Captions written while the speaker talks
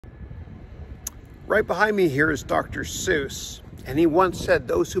Right behind me here is Dr. Seuss, and he once said,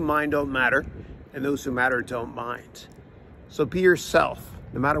 "Those who mind don't matter, and those who matter don't mind." So be yourself,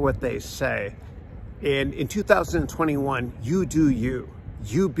 no matter what they say. And in 2021, you do you.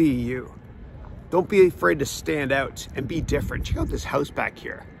 You be you. Don't be afraid to stand out and be different. Check out this house back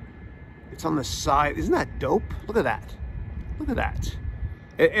here. It's on the side. Isn't that dope? Look at that. Look at that.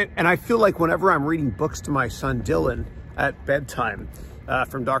 And I feel like whenever I'm reading books to my son Dylan at bedtime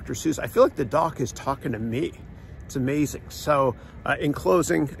from Dr. Seuss, I feel like the doc is talking to me. It's amazing. So in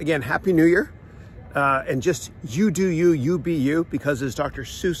closing, again, Happy New Year. And just you do you, you be you, because as Dr.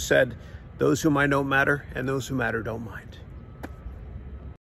 Seuss said, those who mind don't matter, and those who matter don't mind.